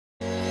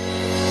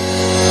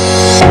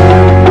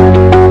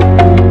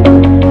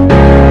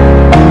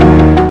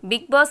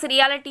Big boss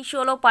reality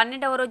షోలో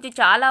 12వ రోజు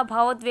చాలా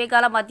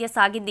భావోద్వేగాల మధ్య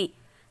సాగింది.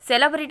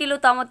 సెలబ్రిటీలు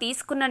తాము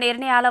తీసుకున్న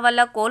నిర్ణయాల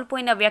వల్ల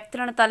కోల్పోయిన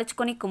వ్యక్తులను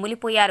తలుచుకొని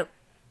కుమిలిపోయారు.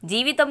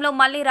 జీవితంలో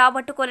మళ్లీ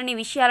రాబట్టుకోలేని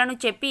విషయాలను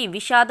చెప్పి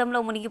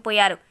విషాదంలో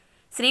మునిగిపోయారు.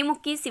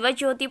 శ్రీముఖి,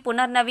 శివజ్యోతి,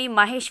 పునర్నవి,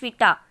 మహేష్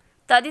విట్ట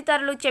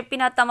తదితరులు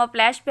చెప్పిన తమ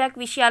ఫ్లాష్ బ్యాక్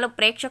విషయాలు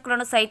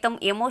ప్రేక్షకులను సైతం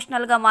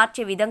ఎమోషనల్గా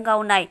మార్చే విధంగా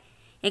ఉన్నాయి.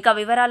 ఇక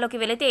వివరాల్లోకి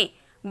వెళితే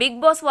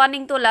బిగ్ బాస్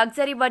వార్నింగ్తో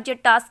లగ్జరీ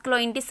బడ్జెట్ టాస్క్లో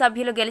ఇంటి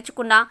సభ్యులు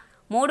గెలుచుకున్న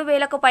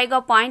 3000కు పైగా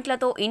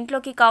పాయింట్లతో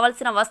ఇంట్లోకి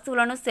కావాల్సిన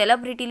వస్తువులను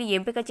సెలబ్రిటీలు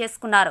ఎంపిక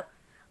చేసుకున్నారు.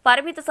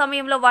 పరిమిత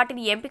సమయంలో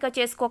వాటిని ఎంపిక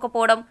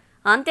చేసుకోకపోవడం,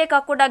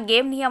 అంతేకాకుండా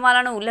గేమ్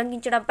నియమాలను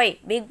ఉల్లంఘించడంపై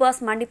బిగ్ బాస్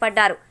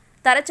మండిపడ్డారు.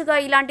 తరచుగా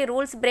ఇలాంటి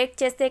రూల్స్ బ్రేక్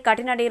చేస్తే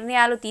కఠిన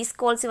నిర్ణయాలు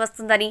తీసుకోవాల్సి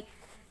వస్తుందని,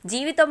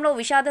 జీవితంలో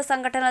విషాద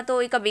సంఘటనలతో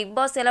ఇక బిగ్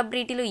బాస్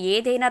సెలబ్రిటీలు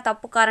ఏదైనా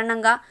తప్పు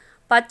కారణంగా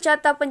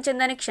పశ్చాత్తాపం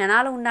చెందని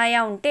క్షణాలు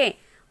ఉన్నాయా ఉంటే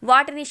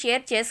వాటిని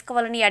షేర్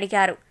చేసుకోవాలని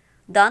అడిగారు.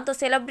 దాంతో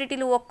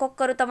సెలబ్రిటీలు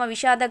ఒక్కొక్కరు తమ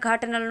విషాద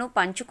ఘటనలను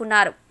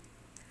పంచుకున్నారు.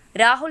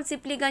 రాహుల్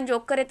సిప్లిగంజ్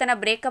ఒక్కరే తన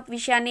బ్రేకప్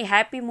విషయాన్ని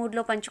హ్యాపీ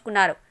మూడ్లో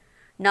పంచుకున్నారు.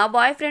 నా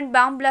బాయ్ ఫ్రెండ్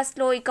బాంబ్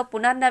బ్లాస్ట్లో ఇక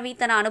పునర్నవి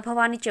తన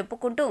అనుభవాన్ని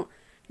చెప్పుకుంటూ,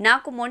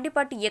 నాకు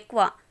మొండిపట్టు ఎక్కువ,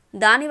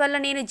 దానివల్ల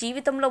నేను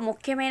జీవితంలో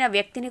ముఖ్యమైన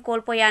వ్యక్తిని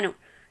కోల్పోయాను.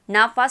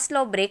 నా ఫస్ట్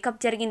లవ్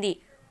బ్రేకప్ జరిగింది.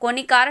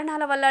 కొన్ని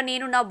కారణాల వల్ల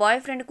నేను నా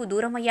బాయ్ ఫ్రెండ్కు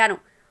దూరమయ్యాను.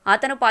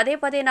 అతను పదే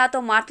పదే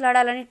నాతో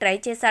మాట్లాడాలని ట్రై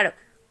చేశాడు,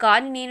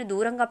 కానీ నేను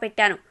దూరంగా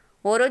పెట్టాను.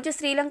 ఓ రోజు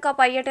శ్రీలంక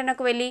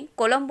పర్యటనకు వెళ్లి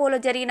కొలంబోలో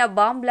జరిగిన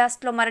బాంబ్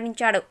బ్లాస్ట్లో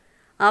మరణించాడు.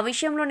 ఆ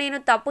విషయంలో నేను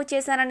తప్పు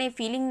చేశాననే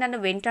ఫీలింగ్ నన్ను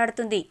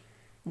వెంటాడుతుంది.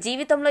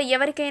 జీవితంలో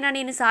ఎవరికైనా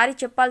నేను సారీ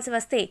చెప్పాల్సి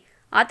వస్తే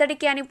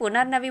అతడికి అని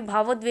పునర్నవి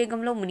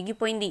భావోద్వేగంలో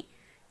మునిగిపోయింది.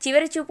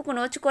 చివరి చూపుకు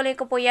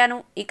నోచుకోలేకపోయాను.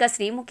 ఇక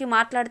శ్రీముఖి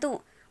మాట్లాడుతూ,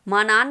 మా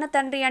నాన్న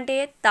తండ్రి అంటే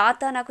తాత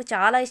నాకు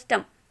చాలా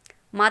ఇష్టం.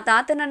 మా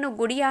తాత నన్ను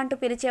గుడియా అంటూ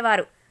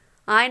పిలిచేవారు.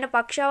 ఆయన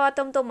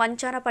పక్షవాతంతో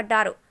మంచాన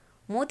పడ్డారు.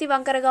 మూతి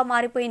వంకరగా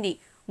మారిపోయింది.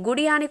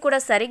 గుడియా అని కూడా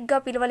సరిగ్గా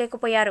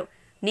పిలవలేకపోయారు.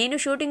 నేను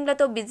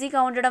షూటింగ్లతో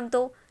బిజీగా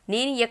ఉండడంతో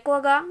నేను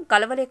ఎక్కువగా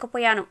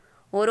కలవలేకపోయాను.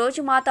 ఓ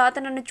రోజు మా తాత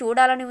నన్ను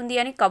చూడాలని ఉంది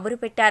అని కబురు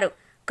పెట్టారు,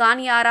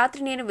 కానీ ఆ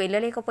రాత్రి నేను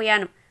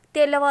వెళ్ళలేకపోయాను.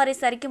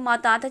 తెల్లవారేసరికి మా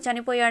తాత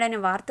చనిపోయాడనే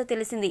వార్త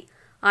తెలిసింది.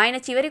 ఆయన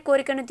చివరి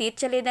కోరికను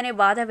తీర్చలేదనే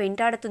బాధ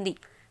వెంటాడుతుంది.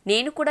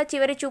 నేను కూడా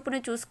చివరి చూపును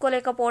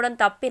చూసుకోలేకపోవడం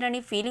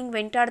తప్పేనని ఫీలింగ్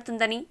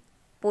వెంటాడుతుందని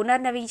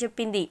పునర్నవి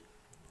చెప్పింది.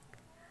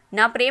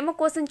 నా ప్రేమ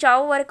కోసం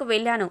చావు వరకు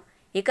వెళ్ళాను.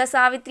 ఇక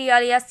సావిత్రి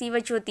అలియా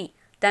శివజ్యోతి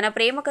తన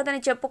ప్రేమ కథను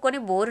చెప్పుకొని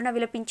బోరున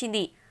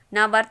విలపించింది.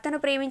 నా భర్తను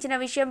ప్రేమించిన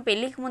విషయం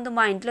పెళ్లికి ముందు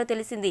మా ఇంట్లో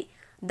తెలిసింది.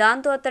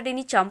 దాంతో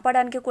అతడిని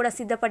చంపడానికి కూడా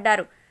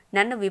సిద్ధపడ్డారు.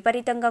 నన్ను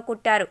విపరీతంగా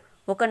కొట్టారు.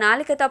 ఒక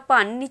నాలిక తప్ప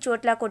అన్ని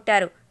చోట్లా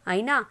కొట్టారు.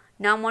 అయినా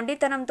నా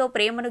మొండితనంతో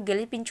ప్రేమను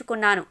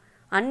గెలిపించుకున్నాను.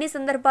 అన్ని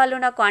సందర్భాల్లో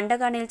నాకు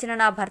అండగా నిలిచిన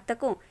నా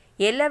భర్తకు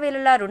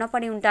ఎల్లవేళలా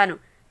రుణపడి ఉంటాను.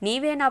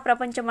 నీవే నా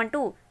ప్రపంచం అంటూ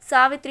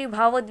సావిత్రి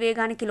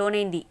భావోద్వేగానికి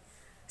లోనైంది.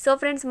 సో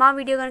ఫ్రెండ్స్, మా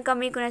వీడియో కనుక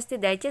మీకు నచ్చితే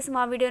దయచేసి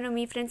మా వీడియోను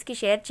మీ ఫ్రెండ్స్కి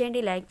షేర్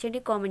చేయండి, లైక్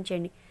చేయండి, కామెంట్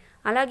చేయండి.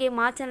 అలాగే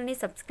మా ఛానల్ని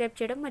సబ్స్క్రైబ్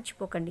చేయడం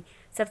మర్చిపోకండి.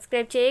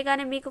 సబ్స్క్రైబ్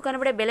చేయగానే మీకు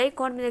కనబడే బెల్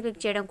ఐకాన్ మీద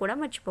క్లిక్ చేయడం కూడా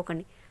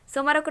మర్చిపోకండి.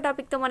 సో మరొక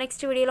టాపిక్తో మా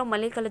నెక్స్ట్ వీడియోలో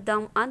మళ్ళీ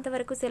కలుద్దాం.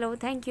 అంతవరకు సెలవు.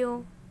 Thank you.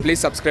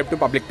 Please subscribe to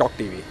public talk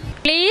TV.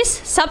 Please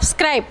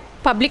subscribe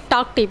public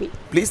talk TV.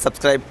 Please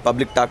subscribe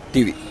public talk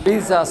TV.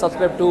 Please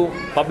subscribe to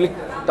Public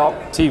Talk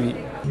TV.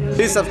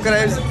 Please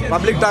subscribe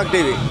Public Talk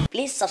TV.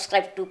 Please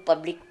subscribe to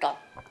Public Talk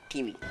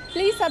TV.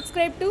 Please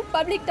subscribe to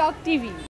Public Talk TV.